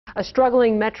A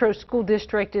struggling metro school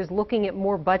district is looking at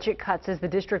more budget cuts as the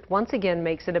district once again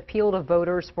makes an appeal to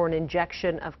voters for an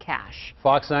injection of cash.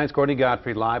 Fox 9's Courtney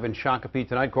Godfrey live in Shakopee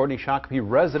tonight. Courtney, Shakopee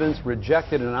residents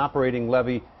rejected an operating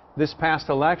levy this past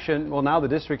election. Well, now the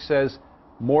district says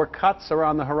more cuts are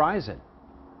on the horizon.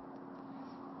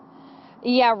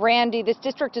 Yeah, Randy, this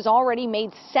district has already made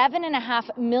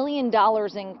 $7.5 million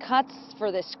in cuts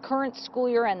for this current school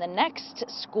year and the next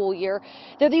school year.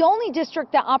 They're the only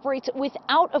district that operates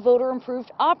without a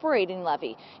voter-approved operating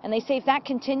levy. And they say if that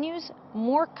continues,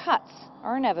 more cuts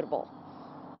are inevitable.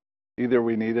 Either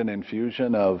we need an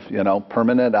infusion of,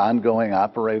 permanent ongoing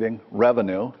operating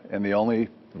revenue, and the only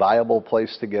viable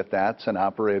place to get that's an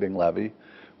operating levy,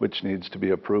 which needs to be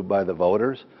approved by the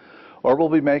voters. Or we'll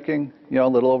be making, a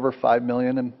little over $5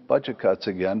 million in budget cuts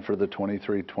again for the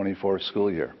 23-24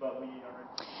 school year.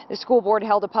 The school board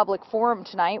held a public forum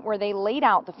tonight where they laid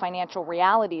out the financial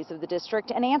realities of the district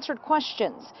and answered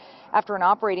questions. After an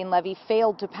operating levy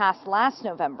failed to pass last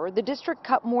November, the district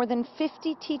cut more than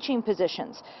 50 teaching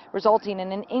positions, resulting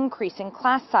in an increase in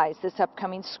class size this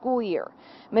upcoming school year.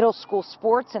 Middle school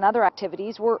sports and other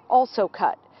activities were also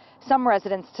cut. Some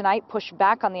residents tonight pushed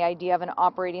back on the idea of an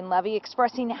operating levy,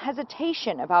 expressing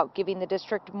hesitation about giving the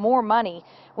district more money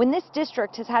when this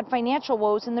district has had financial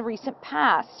woes in the recent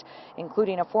past,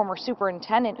 including a former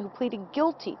superintendent who pleaded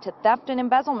guilty to theft and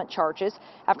embezzlement charges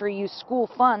after he used school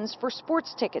funds for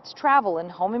sports tickets, travel,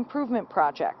 and home improvement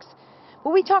projects.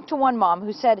 But we talked to one mom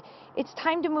who said it's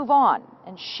time to move on,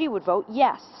 and she would vote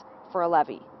yes for a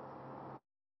levy.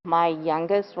 My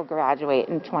youngest will graduate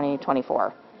in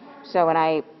 2024. So when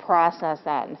I process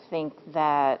that and think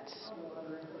that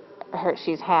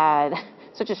she's had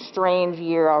such a strange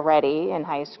year already in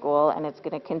high school, and it's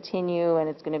going to continue, and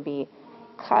it's going to be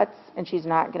cuts, and she's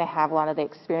not going to have a lot of the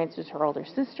experiences her older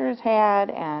sisters had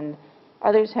and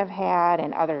others have had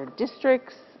and other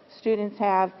districts students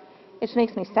have, it just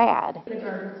makes me sad.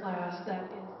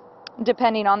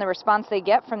 Depending on the response they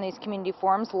get from these community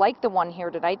forums like the one here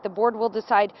tonight, the board will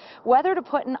decide whether to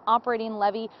put an operating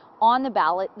levy on the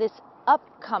ballot this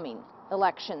upcoming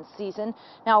election season.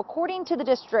 Now, according to the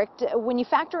district, when you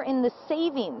factor in the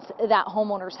savings that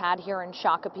homeowners had here in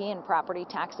Shakopee in property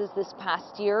taxes this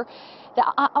past year,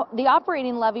 the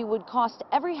operating levy would cost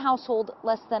every household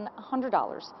less than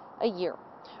 $100 a year.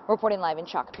 Reporting live in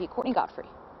Shakopee, Courtney Godfrey,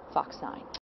 Fox 9.